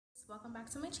welcome back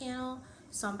to my channel.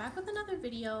 So I'm back with another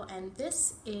video, and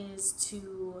this is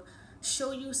to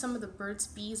show you some of the Burt's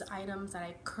Bees items that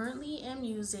I currently am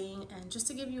using, and just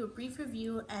to give you a brief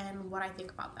review and what I think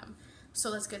about them. So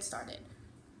let's get started.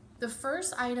 The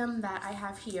first item that I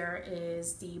have here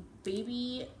is the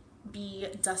Baby Bee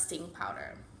Dusting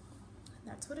Powder.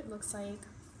 That's what it looks like.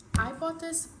 I bought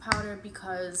this powder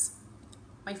because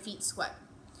my feet sweat.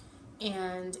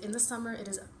 And in the summer, it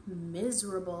is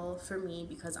miserable for me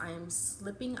because I am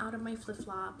slipping out of my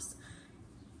flip-flops,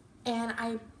 and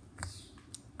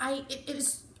it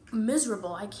is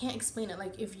miserable. I can't explain it.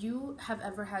 Like, if you have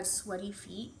ever had sweaty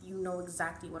feet, you know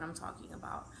exactly what I'm talking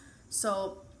about.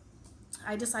 So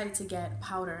I decided to get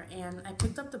powder, and I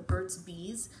picked up the Burt's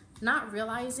Bees, not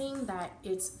realizing that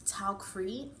it's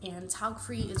talc-free, and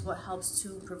talc-free is what helps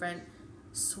to prevent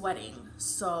sweating.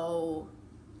 So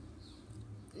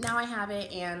now I have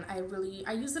it, and I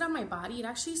use it on my body. It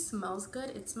actually smells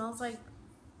good. It smells like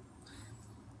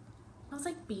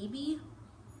baby,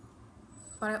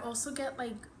 but I also get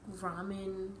like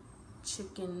ramen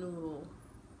chicken noodle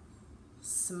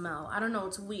smell. I don't know,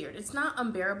 it's weird. It's not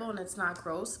unbearable and it's not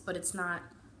gross, but it's not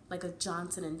like a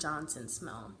Johnson & Johnson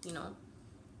smell, you know?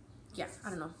 Yeah, I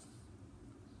don't know.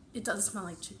 It does smell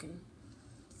like chicken.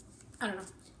 I don't know.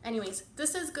 Anyways,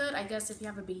 this is good, I guess, if you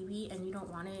have a baby and you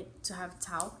don't want it to have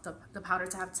talc, the powder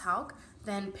to have talc,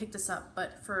 then pick this up.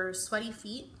 But for sweaty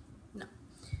feet, no.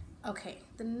 Okay,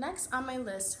 the next on my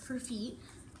list for feet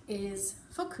is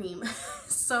foot cream.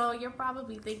 So you're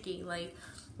probably thinking, like,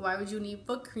 why would you need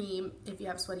foot cream if you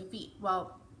have sweaty feet?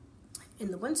 Well, in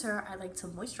the winter, I like to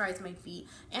moisturize my feet,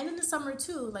 and in the summer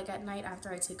too, like at night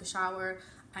after I take a shower,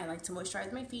 I like to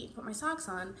moisturize my feet, put my socks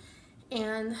on.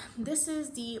 And this is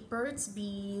the Burt's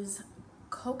Bees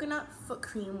Coconut Foot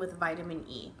Cream with Vitamin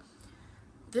E.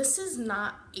 This is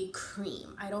not a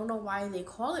cream. I don't know why they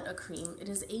call it a cream. It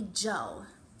is a gel.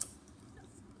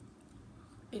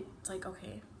 It's like,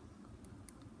 okay.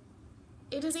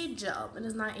 It is a gel. It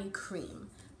is not a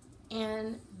cream.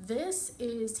 And this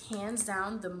is hands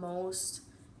down the most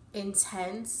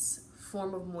intense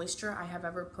form of moisture I have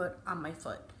ever put on my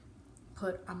foot.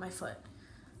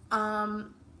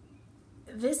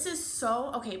 This is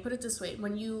so, okay, put it this way.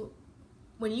 When you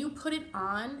put it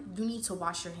on, you need to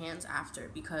wash your hands after,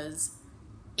 because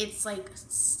it's like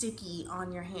sticky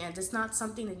on your hand. It's not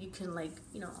something that you can, like,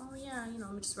 you know, oh yeah, you know,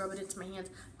 let me just rub it into my hands.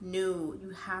 No, you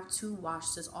have to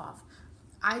wash this off.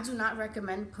 I do not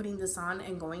recommend putting this on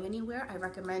and going anywhere. I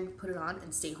recommend put it on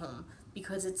and stay home,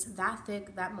 because it's that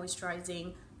thick, that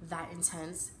moisturizing, that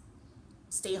intense.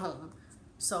 Stay home.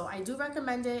 So I do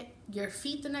recommend it. Your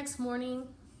feet the next morning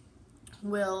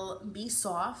will be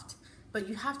soft, but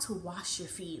you have to wash your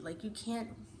feet. Like, you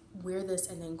can't wear this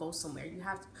and then go somewhere. You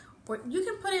have to, or you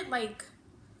can put it like,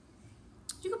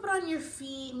 you can put on your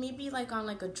feet, maybe like on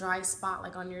like a dry spot,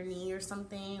 like on your knee or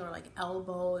something, or like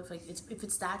elbow, if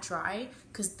it's that dry,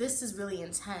 because this is really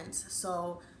intense.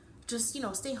 So just, you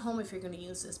know, stay home if you're going to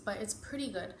use this, but it's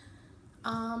pretty good.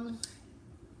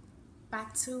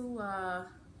 Back to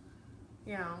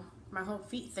you know, my whole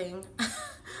feet thing.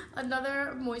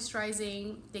 Another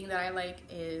moisturizing thing that I like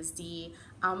is the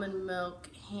almond milk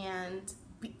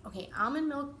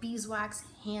beeswax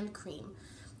hand cream.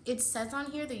 It says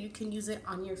on here that you can use it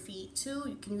on your feet too.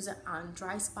 You can use it on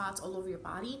dry spots all over your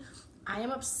body. I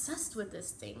am obsessed with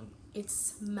this thing. It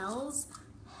smells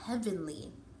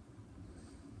heavenly.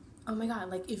 Oh my god,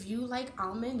 like, if you like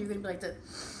almond, you're gonna be like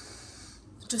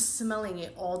just smelling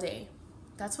it all day.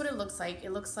 That's what it looks like.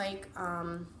 It looks like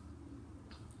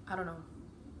I don't know,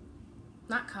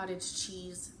 not cottage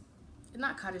cheese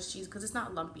because it's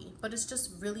not lumpy, but it's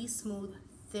just really smooth,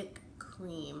 thick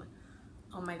cream.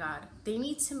 Oh my god, they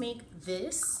need to make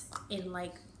this in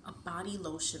like a body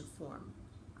lotion form.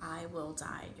 I will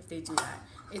die if they do that.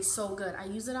 It's so good. I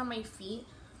use it on my feet.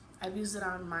 I've used it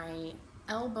on my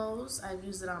elbows. I've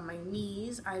used it on my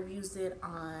knees. I've used it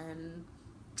on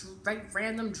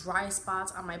random dry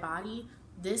spots on my body.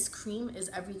 This cream is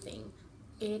everything.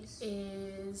 It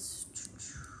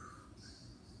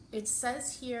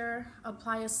says here,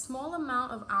 apply a small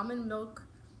amount of almond milk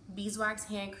beeswax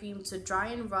hand cream to dry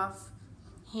and rough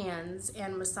hands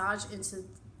and massage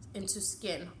into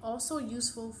skin. Also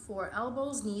useful for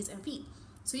elbows, knees, and feet.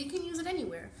 So you can use it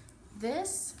anywhere.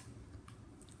 This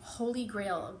holy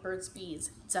grail of Burt's Bees,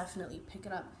 definitely pick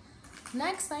it up.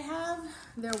 Next, I have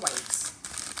their wipes.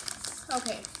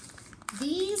 Okay,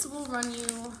 these will run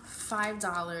you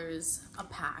 $5 a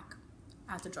pack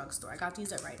at the drugstore. I got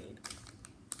these at Rite Aid.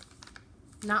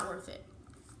 Not worth it.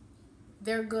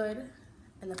 They're good,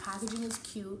 and the packaging is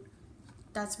cute.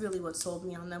 That's really what sold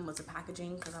me on them, was the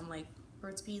packaging, because I'm like,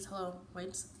 Burt's Bees, hello,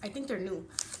 wipes. I think they're new.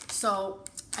 So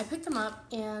I picked them up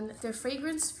and they're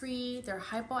fragrance free, they're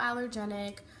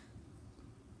hypoallergenic.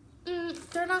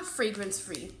 They're not fragrance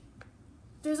free.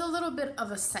 There's a little bit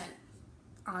of a scent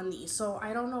on these, so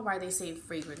I don't know why they say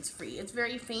fragrance free. It's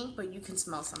very faint, but you can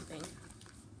smell something.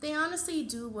 They honestly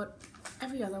do what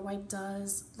every other wipe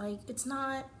does. Like, it's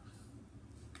nothing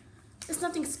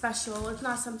special. It's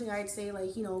not something I'd say,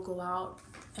 like, you know, go out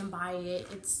and buy it.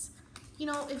 It's, you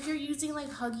know, if you're using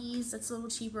like Huggies, that's a little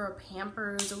cheaper, or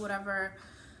Pampers or whatever,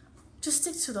 just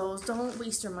stick to those. Don't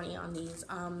waste your money on these.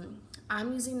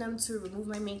 I'm using them to remove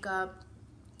my makeup,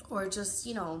 or just,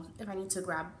 you know, if I need to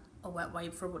grab a wet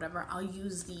wipe for whatever, I'll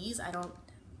use these. I don't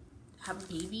have a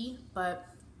baby, but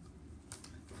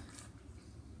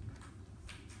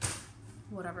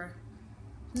whatever.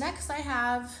 Next I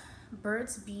have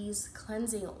Burt's Bees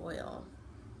cleansing oil.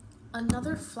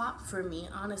 Another flop for me,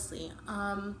 honestly.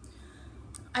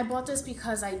 I bought this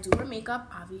because I do wear makeup,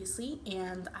 obviously,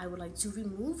 and I would like to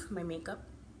remove my makeup,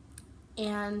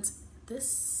 and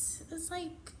this is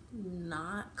like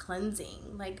not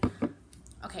cleansing. Like,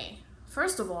 okay,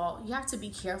 first of all, you have to be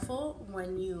careful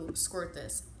when you squirt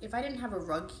this. If I didn't have a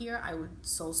rug here, I would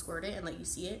so squirt it and let you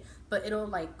see it, but it'll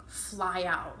like fly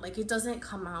out. Like, it doesn't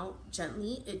come out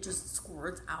gently, it just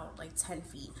squirts out like 10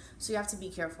 feet. So you have to be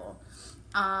careful.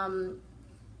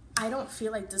 I don't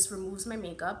feel like this removes my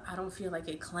makeup. I don't feel like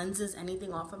it cleanses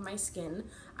anything off of my skin.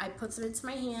 I put it into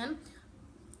my hand,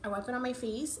 I wipe it on my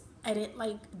face, and it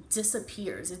like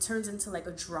disappears. It turns into like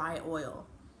a dry oil.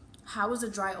 How is a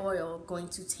dry oil going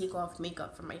to take off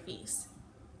makeup from my face?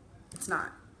 It's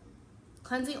not.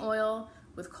 Cleansing oil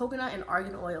with coconut and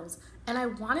argan oils. And I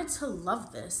wanted to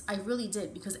love this. I really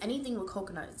did, because anything with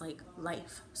coconut is like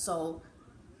life. So,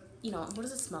 you know, what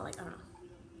does it smell like? I don't know.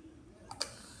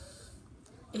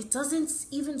 It doesn't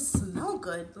even smell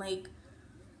good. Like,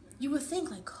 you would think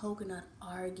like coconut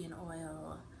argan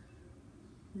oil.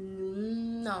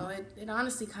 No, it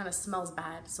honestly kind of smells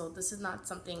bad. So this is not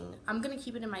something, I'm going to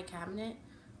keep it in my cabinet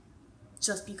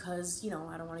just because, you know,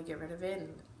 I don't want to get rid of it. And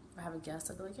if I have a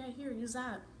guest, I'll be like, yeah, here, use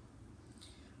that.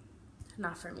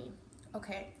 Not for me.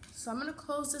 Okay, so I'm going to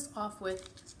close this off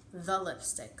with the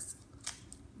lipsticks.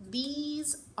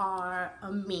 These are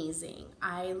amazing.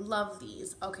 I love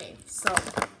these. Okay, so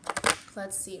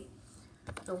let's see.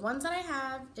 The ones that I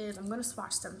have is, I'm going to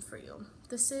swatch them for you.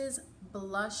 This is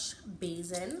Blush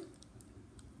Basin.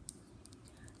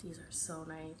 These are so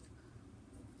nice.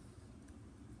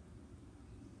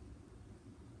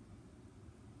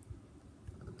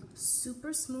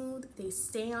 Super smooth. They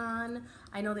stay on.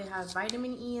 I know they have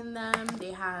vitamin E in them.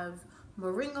 They have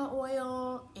moringa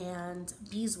oil and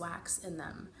beeswax in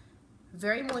them.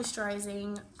 Very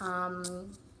moisturizing.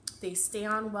 They stay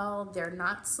on well. They're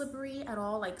not slippery at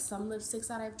all, like some lipsticks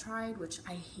that I've tried, which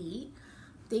I hate.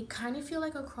 They kind of feel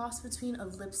like a cross between a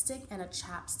lipstick and a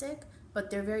chapstick, but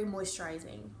they're very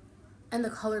moisturizing. And the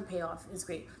color payoff is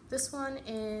great. This one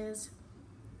is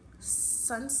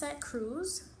Sunset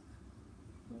Cruise.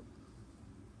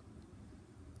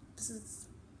 This is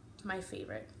my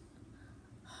favorite.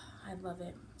 I love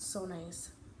it. So nice.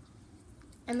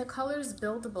 And the color is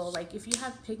buildable. Like, if you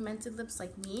have pigmented lips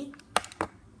like me,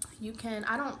 you can,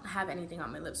 I don't have anything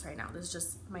on my lips right now. This is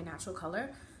just my natural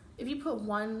color. If you put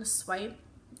one swipe,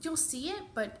 you'll see it,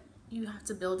 but you have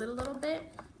to build it a little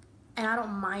bit. And I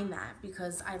don't mind that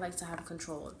because I like to have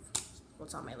control of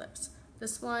what's on my lips.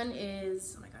 This one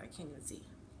is, oh my God, I can't even see.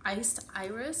 Iced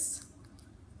Iris.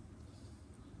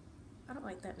 I don't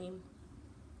like that name.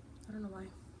 I don't know why.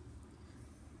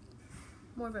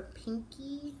 More of a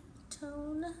pinky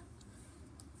tone.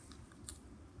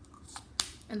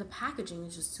 And the packaging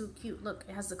is just too cute. Look,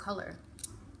 it has the color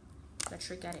that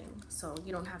you're getting. So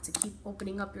you don't have to keep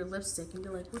opening up your lipstick and be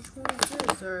like, which one is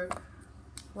this? Or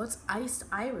what's Iced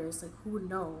Iris? Like, who would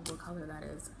know what color that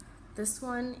is? This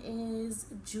one is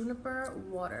Juniper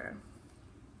Water.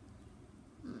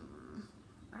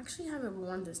 I actually haven't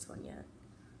worn this one yet.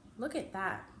 Look at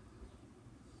that.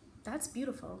 That's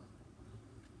beautiful.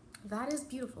 That is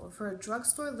beautiful. For a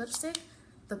drugstore lipstick,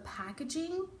 the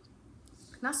packaging,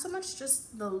 not so much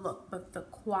just the look, but the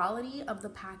quality of the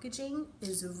packaging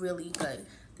is really good.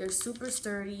 They're super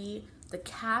sturdy. The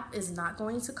cap is not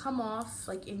going to come off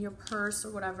like in your purse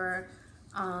or whatever.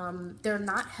 They're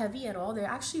not heavy at all. They're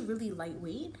actually really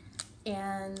lightweight,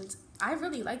 and I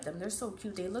really like them. They're so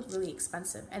cute. They look really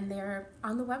expensive, and they're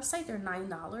on the website, they're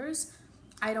 $9.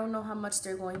 I don't know how much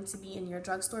they're going to be in your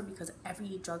drugstore because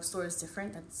every drugstore is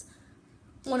different. That's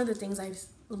one of the things I've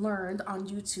learned on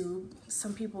YouTube.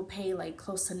 Some people pay like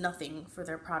close to nothing for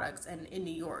their products, and in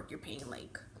New York you're paying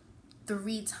like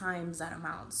 3 times that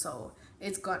amount. So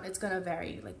it's gonna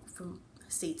vary like from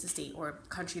state to state or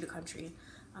country to country.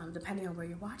 depending on where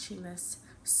you're watching this.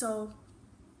 So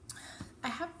I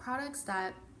have products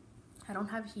that I don't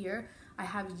have here. I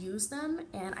have used them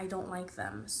and I don't like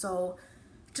them. So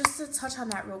just to touch on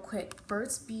that real quick,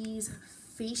 Burt's Bees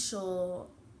facial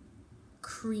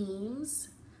creams,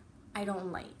 I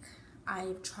don't like.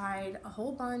 I've tried a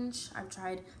whole bunch. I've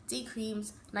tried day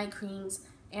creams, night creams,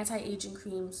 anti-aging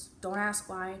creams. Don't ask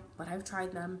why, but I've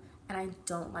tried them and I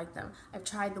don't like them. I've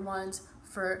tried the ones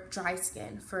for dry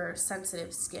skin, for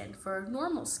sensitive skin, for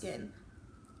normal skin.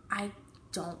 I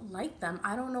don't like them.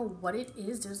 I don't know what it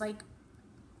is. There's like,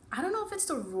 I don't know if it's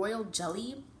the royal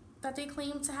jelly that they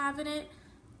claim to have in it.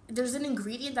 There's an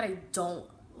ingredient that I don't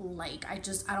like. I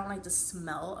don't like the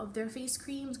smell of their face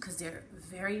creams because they're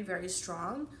very, very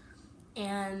strong.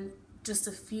 And just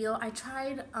to feel, I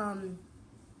tried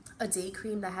a day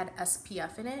cream that had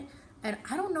SPF in it, and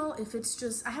I don't know if it's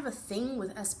just, I have a thing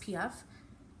with SPF.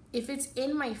 If it's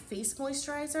in my face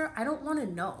moisturizer, I don't want to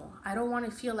know. I don't want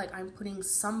to feel like I'm putting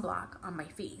sunblock on my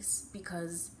face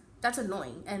because that's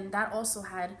annoying. And that also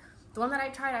had, the one that I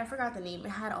tried, I forgot the name, it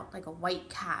had like a white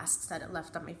cast that it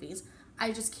left on my face.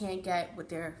 I just can't get with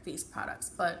their face products,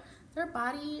 but their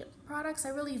body products I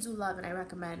really do love and I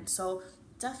recommend. So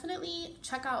definitely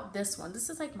check out this one. This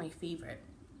is like my favorite.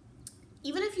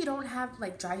 Even if you don't have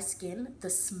like dry skin, the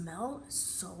smell is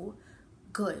so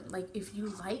good. Like if you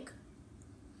like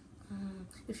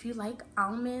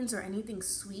almonds or anything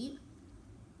sweet,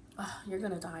 oh, you're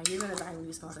gonna die. You're gonna die when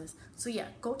you smell this. So yeah,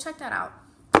 go check that out.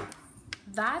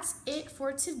 That's it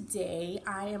for today.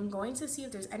 I am going to see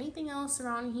if there's anything else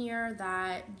around here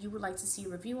that you would like to see a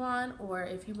review on, or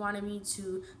if you wanted me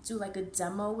to do like a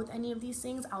demo with any of these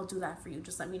things, I'll do that for you.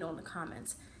 Just let me know in the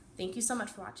comments. Thank you so much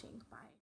for watching.